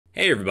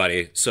Hey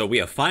everybody, so we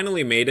have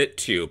finally made it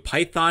to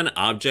Python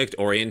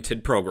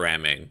object-oriented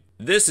programming.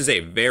 This is a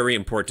very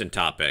important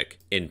topic.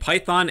 In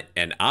Python,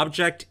 an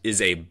object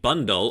is a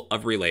bundle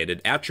of related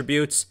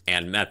attributes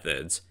and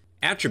methods.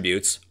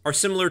 Attributes are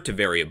similar to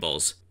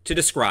variables to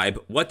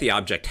describe what the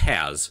object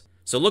has.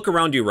 So look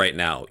around you right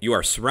now. You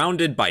are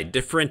surrounded by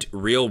different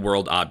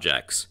real-world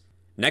objects.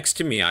 Next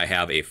to me I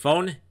have a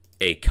phone,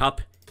 a cup,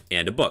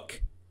 and a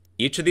book.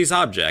 Each of these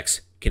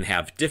objects can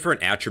have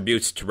different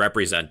attributes to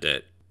represent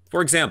it.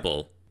 For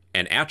example,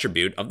 an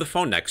attribute of the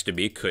phone next to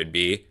me could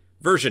be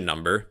version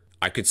number.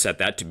 I could set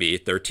that to be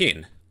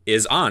 13.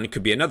 Is on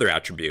could be another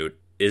attribute.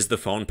 Is the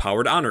phone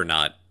powered on or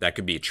not? That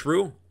could be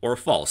true or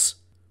false,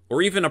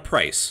 or even a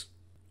price.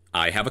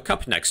 I have a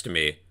cup next to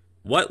me.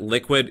 What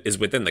liquid is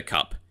within the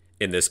cup?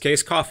 In this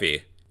case,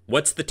 coffee.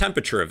 What's the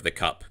temperature of the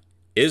cup?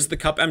 Is the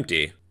cup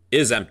empty?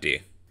 Is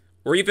empty.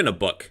 Or even a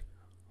book.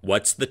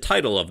 What's the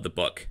title of the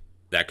book?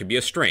 That could be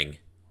a string.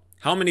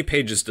 How many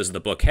pages does the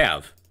book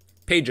have?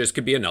 Pages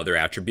could be another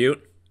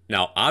attribute.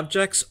 Now,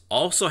 objects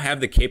also have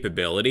the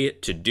capability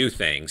to do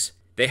things.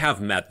 They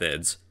have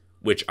methods,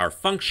 which are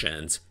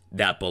functions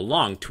that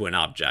belong to an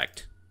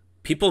object.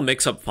 People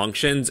mix up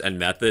functions and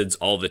methods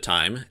all the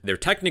time. They're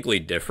technically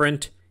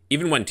different.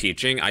 Even when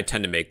teaching, I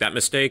tend to make that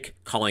mistake,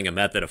 calling a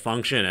method a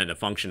function and a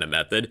function a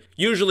method.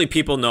 Usually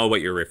people know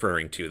what you're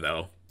referring to,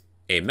 though.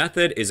 A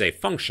method is a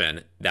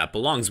function that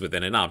belongs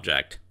within an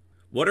object.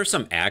 What are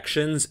some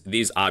actions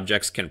these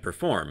objects can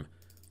perform?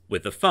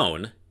 With a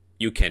phone,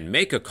 you can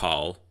make a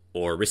call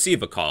or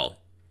receive a call,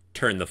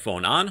 turn the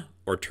phone on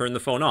or turn the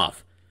phone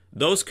off.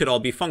 Those could all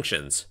be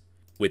functions.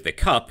 With a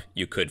cup,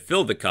 you could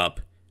fill the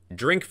cup,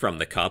 drink from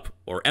the cup,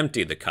 or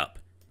empty the cup.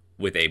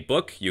 With a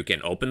book, you can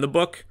open the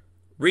book,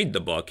 read the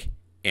book,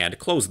 and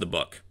close the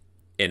book.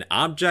 An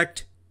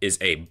object is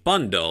a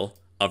bundle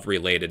of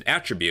related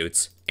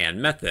attributes and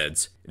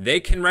methods. They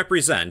can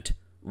represent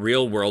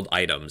real-world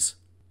items.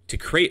 To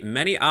create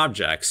many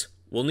objects,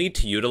 we'll need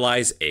to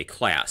utilize a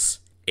class.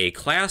 A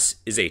class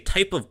is a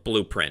type of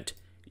blueprint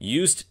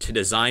used to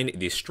design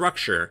the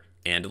structure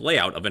and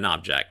layout of an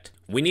object.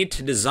 We need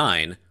to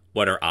design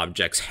what our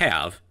objects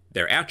have,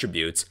 their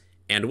attributes,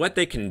 and what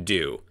they can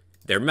do,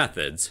 their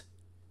methods.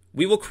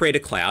 We will create a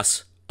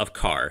class of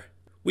car.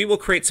 We will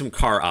create some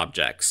car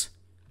objects.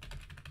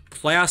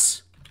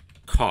 Class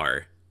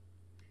car.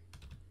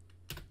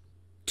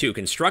 To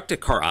construct a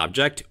car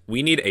object,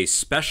 we need a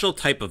special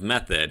type of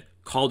method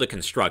called a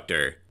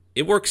constructor.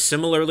 It works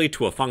similarly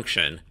to a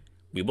function.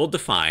 We will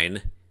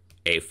define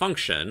a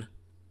function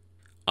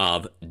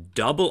of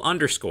double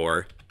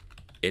underscore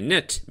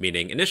init,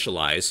 meaning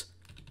initialize,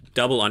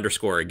 double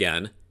underscore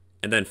again,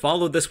 and then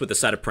follow this with a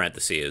set of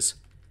parentheses.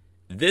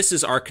 This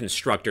is our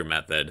constructor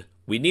method.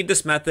 We need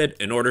this method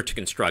in order to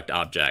construct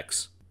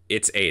objects.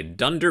 It's a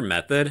dunder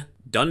method,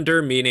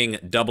 dunder meaning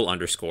double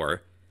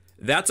underscore.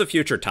 That's a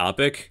future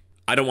topic.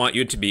 I don't want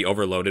you to be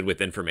overloaded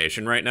with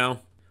information right now.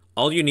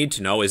 All you need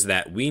to know is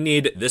that we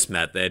need this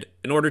method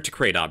in order to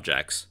create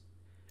objects.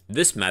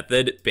 This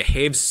method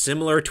behaves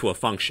similar to a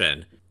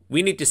function.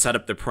 We need to set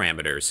up the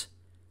parameters.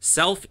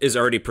 Self is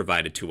already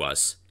provided to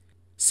us.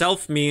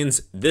 Self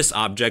means this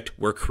object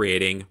we're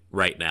creating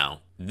right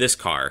now, this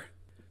car.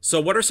 So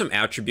what are some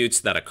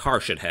attributes that a car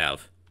should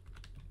have?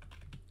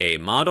 A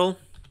model,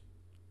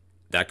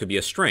 that could be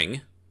a string,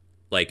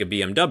 like a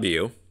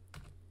BMW.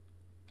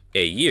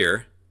 A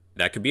year,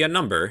 that could be a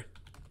number.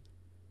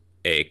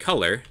 A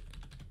color.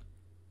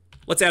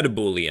 Let's add a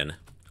boolean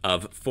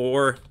of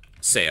for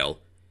sale.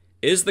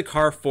 Is the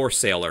car for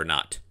sale or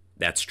not?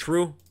 That's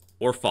true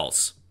or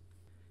false.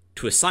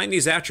 To assign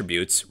these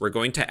attributes, we're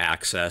going to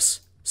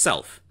access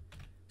self.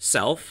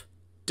 Self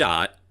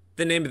dot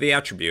the name of the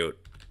attribute.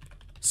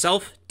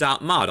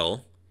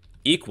 Self.model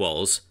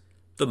equals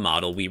the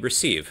model we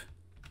receive.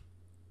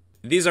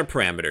 These are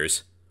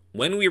parameters.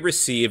 When we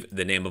receive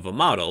the name of a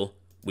model,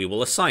 we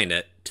will assign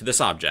it to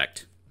this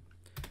object.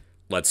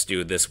 Let's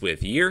do this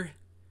with year.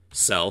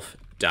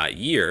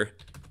 Self.year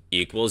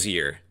equals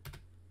year.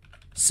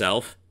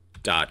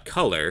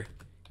 Self.color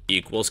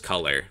equals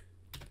color.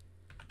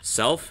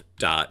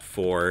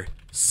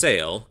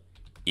 Self.forSale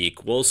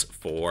equals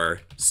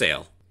for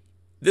sale.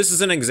 This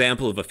is an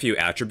example of a few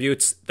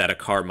attributes that a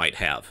car might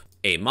have.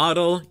 A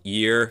model,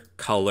 year,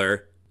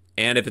 color,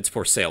 and if it's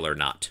for sale or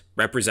not,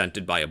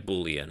 represented by a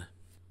boolean.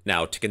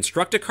 Now, to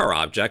construct a car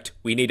object,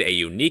 we need a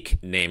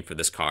unique name for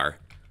this car.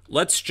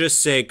 Let's just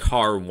say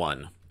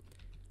car1.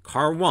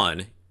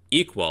 Car1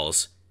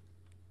 equals,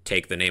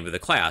 take the name of the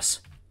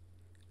class,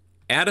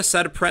 add a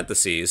set of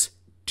parentheses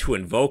to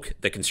invoke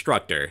the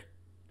constructor.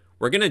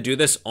 We're going to do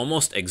this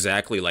almost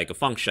exactly like a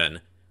function.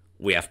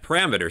 We have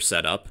parameters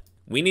set up.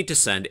 We need to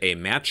send a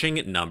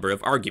matching number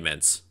of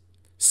arguments.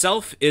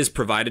 Self is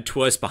provided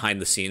to us behind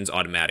the scenes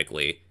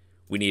automatically.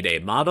 We need a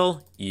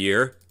model,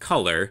 year,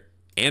 color,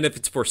 and if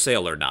it's for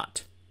sale or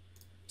not.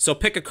 So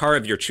pick a car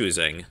of your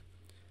choosing.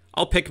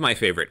 I'll pick my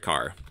favorite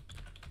car.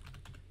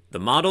 The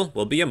model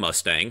will be a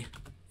Mustang.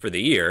 For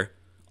the year,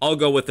 I'll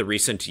go with the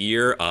recent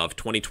year of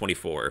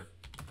 2024.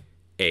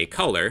 A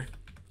color,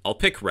 I'll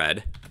pick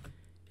red.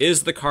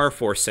 Is the car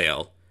for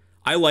sale?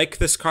 I like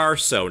this car,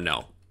 so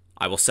no.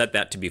 I will set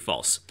that to be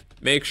false.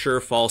 Make sure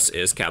false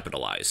is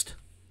capitalized.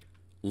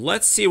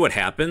 Let's see what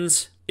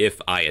happens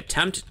if I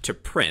attempt to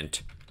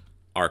print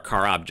our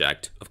car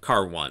object of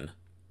car1.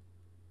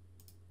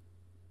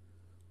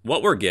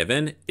 What we're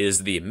given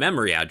is the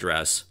memory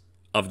address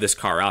of this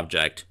car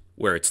object,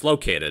 where it's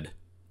located.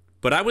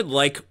 But I would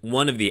like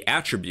one of the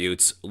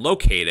attributes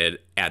located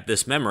at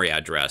this memory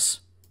address.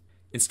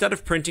 Instead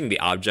of printing the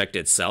object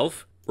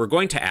itself, we're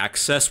going to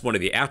access one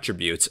of the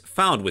attributes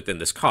found within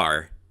this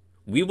car.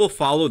 We will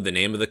follow the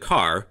name of the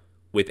car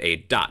with a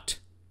dot.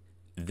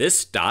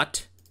 This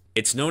dot,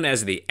 it's known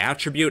as the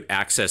attribute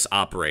access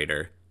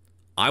operator.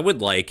 I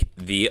would like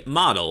the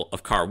model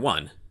of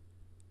car1.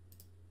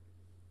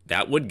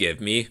 That would give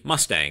me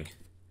Mustang.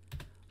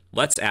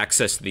 Let's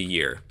access the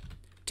year.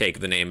 Take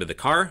the name of the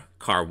car,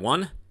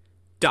 car1,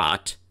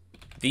 dot,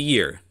 the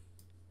year,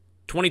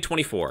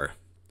 2024,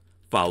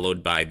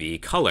 followed by the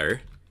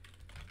color,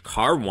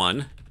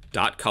 car1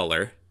 dot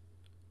color,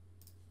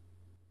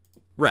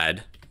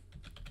 red.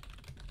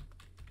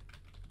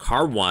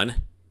 Car1,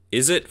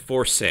 is it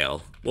for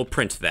sale? We'll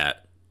print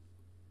that.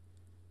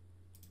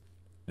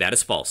 That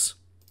is false.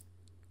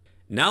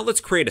 Now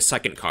let's create a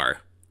second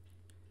car.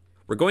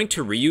 We're going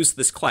to reuse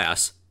this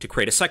class to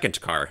create a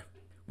second car.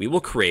 We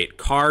will create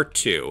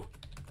car2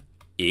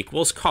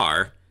 equals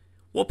car.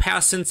 We'll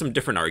pass in some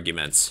different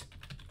arguments.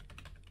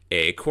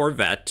 A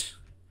Corvette.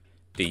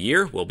 The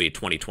year will be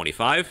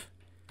 2025.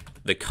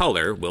 The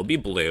color will be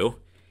blue.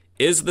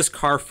 Is this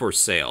car for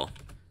sale?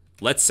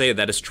 Let's say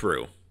that is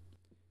true.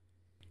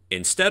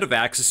 Instead of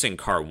accessing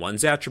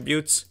car1's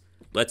attributes,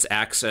 let's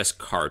access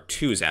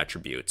car2's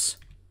attributes.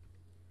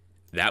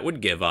 That would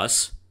give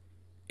us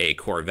a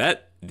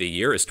Corvette. The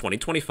year is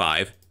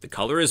 2025. The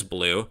color is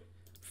blue.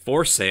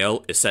 For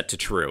sale is set to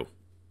true.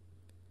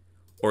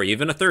 Or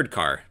even a third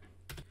car.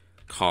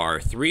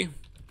 Car3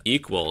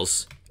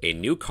 equals a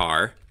new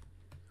car.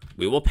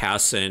 We will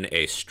pass in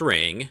a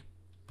string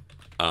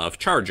of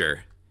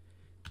charger.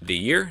 The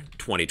year,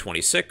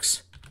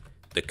 2026.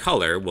 The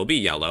color will be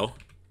yellow.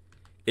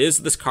 Is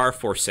this car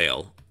for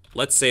sale?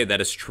 Let's say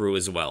that is true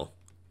as well.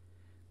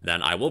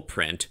 Then I will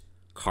print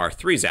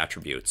car3's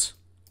attributes.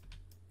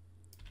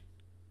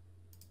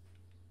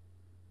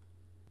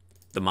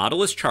 The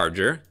model is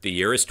charger. The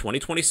year is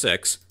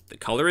 2026. The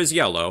color is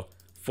yellow.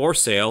 For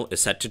sale is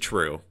set to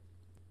true.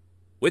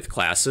 With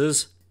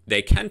classes,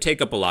 they can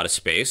take up a lot of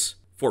space.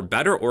 For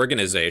better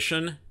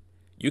organization,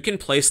 you can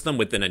place them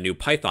within a new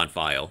Python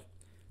file.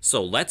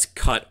 So let's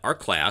cut our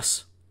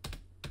class,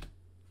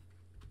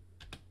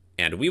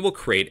 and we will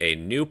create a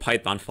new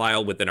Python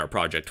file within our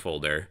project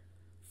folder.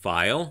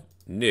 File,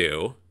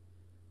 new,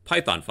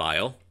 Python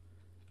file.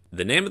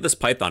 The name of this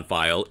Python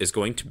file is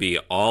going to be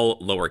all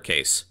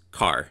lowercase,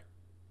 car.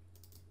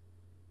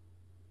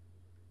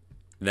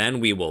 Then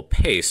we will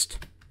paste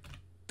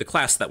the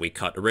class that we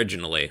cut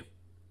originally.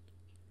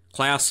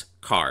 Class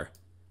car,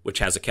 which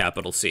has a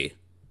capital C.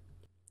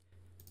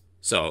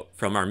 So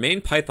from our main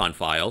Python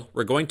file,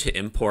 we're going to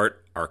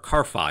import our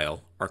car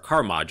file, our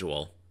car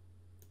module.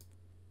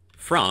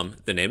 From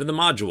the name of the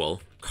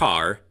module,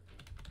 car,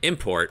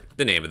 import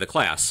the name of the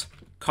class,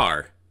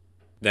 car.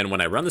 Then when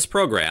I run this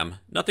program,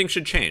 nothing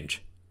should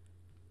change.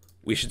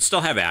 We should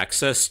still have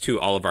access to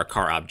all of our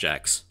car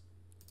objects.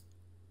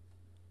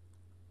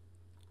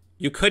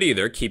 You could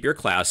either keep your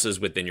classes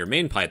within your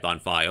main Python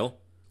file,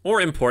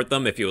 or import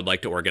them if you would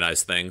like to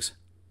organize things.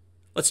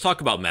 Let's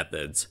talk about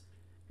methods.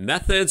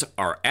 Methods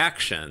are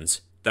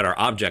actions that our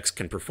objects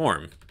can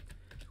perform.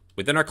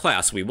 Within our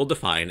class, we will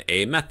define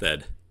a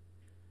method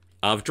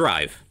of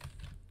drive.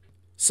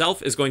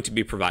 Self is going to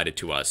be provided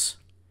to us.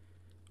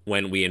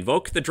 When we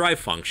invoke the drive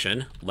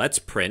function, let's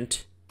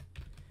print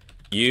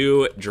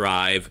you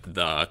drive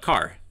the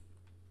car.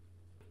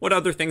 What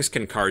other things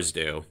can cars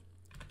do?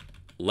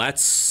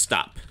 Let's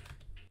stop.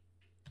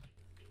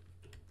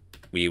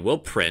 We will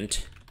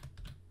print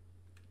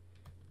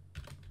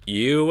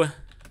you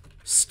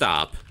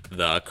stop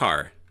the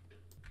car.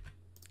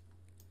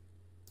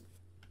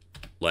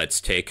 Let's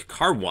take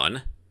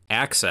car1,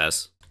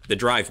 access the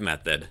drive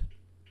method.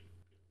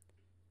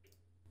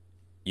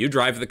 You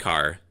drive the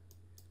car.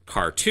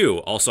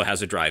 Car2 also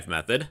has a drive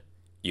method.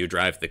 You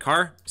drive the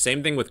car.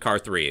 Same thing with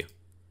car3.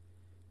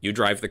 You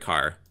drive the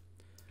car.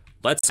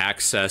 Let's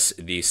access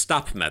the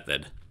stop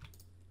method.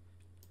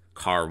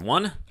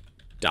 Car1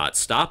 dot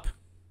stop.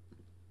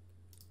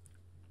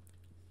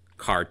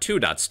 Car2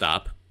 dot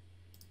stop.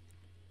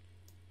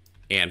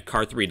 And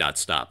car3 dot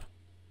stop.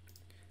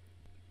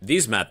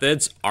 These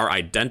methods are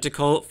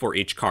identical for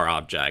each car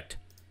object.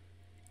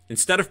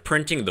 Instead of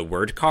printing the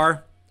word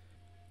car,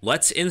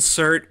 let's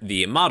insert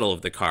the model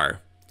of the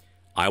car.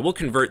 I will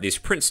convert these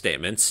print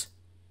statements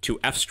to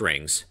F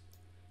strings.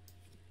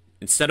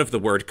 Instead of the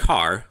word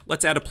car,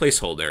 let's add a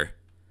placeholder.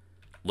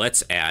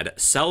 Let's add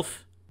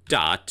self.model.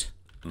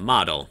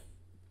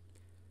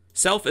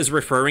 Self is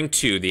referring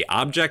to the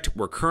object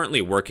we're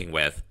currently working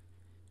with.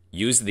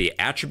 Use the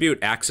attribute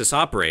access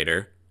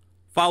operator,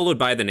 followed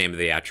by the name of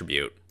the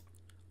attribute.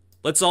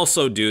 Let's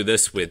also do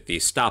this with the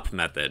stop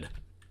method.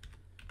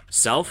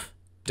 Self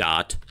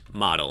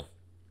self.model.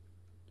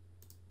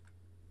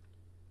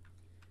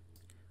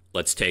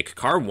 Let's take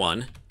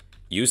car1,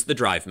 use the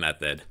drive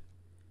method.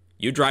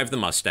 You drive the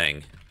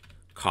Mustang.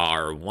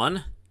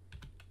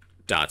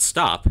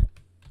 car1.stop.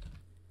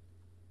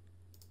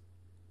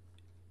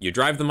 You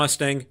drive the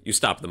Mustang, you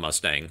stop the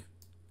Mustang.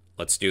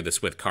 Let's do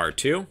this with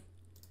car2.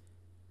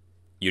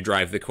 You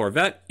drive the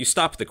Corvette, you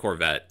stop the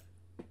Corvette.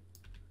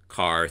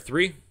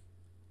 car3.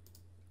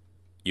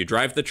 You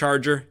drive the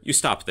Charger, you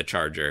stop the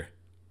Charger.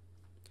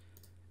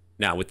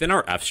 Now, within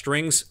our F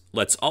strings,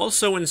 let's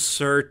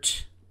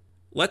insert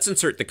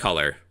the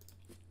color.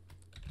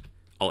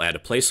 I'll add a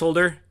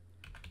placeholder,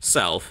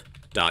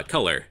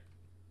 self.color.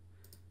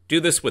 Do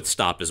this with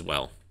stop as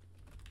well.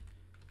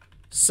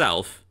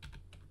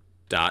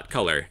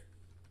 Self.color.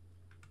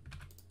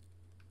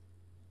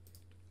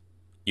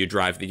 You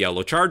drive the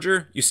yellow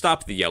Charger, you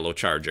stop the yellow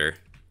Charger.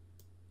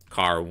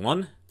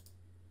 car1.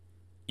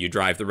 You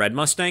drive the red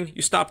Mustang,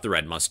 you stop the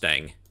red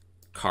Mustang.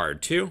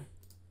 car2.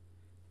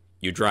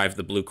 You drive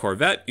the blue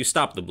Corvette, you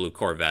stop the blue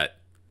Corvette.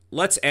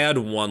 Let's add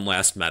one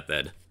last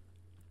method.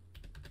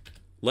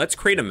 Let's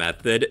create a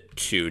method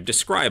to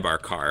describe our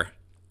car.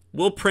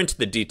 We'll print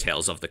the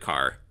details of the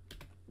car.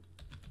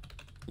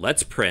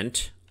 Let's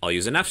print, I'll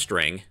use an F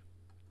string,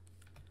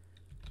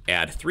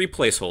 add 3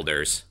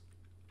 placeholders.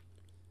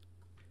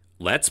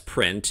 Let's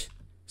print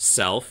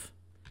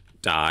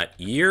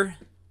self.year,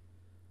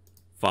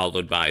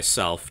 followed by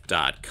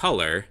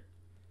self.color,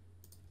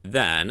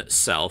 then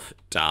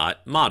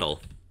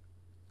self.model.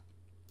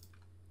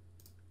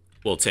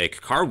 We'll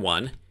take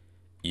car1,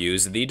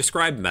 use the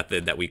describe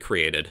method that we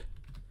created.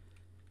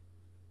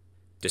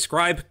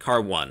 Describe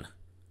car1.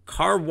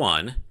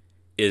 Car1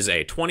 is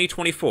a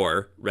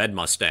 2024 red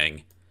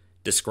Mustang.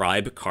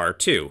 Describe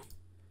car2.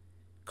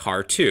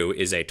 Car2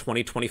 is a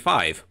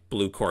 2025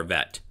 blue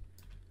Corvette.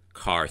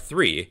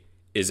 car3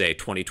 is a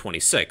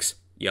 2026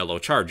 yellow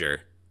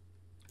Charger.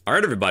 All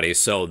right, everybody,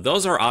 so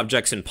those are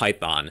objects in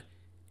Python.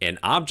 An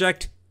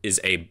object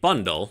is a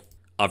bundle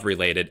of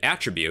related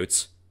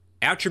attributes.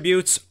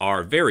 Attributes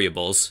are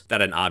variables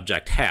that an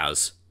object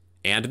has.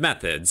 And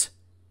methods.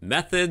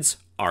 Methods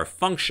are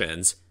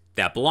functions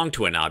that belong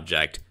to an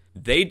object.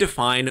 They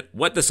define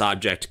what this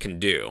object can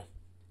do.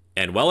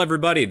 And well,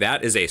 everybody,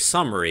 that is a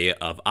summary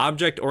of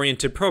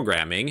object-oriented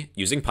programming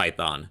using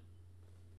Python.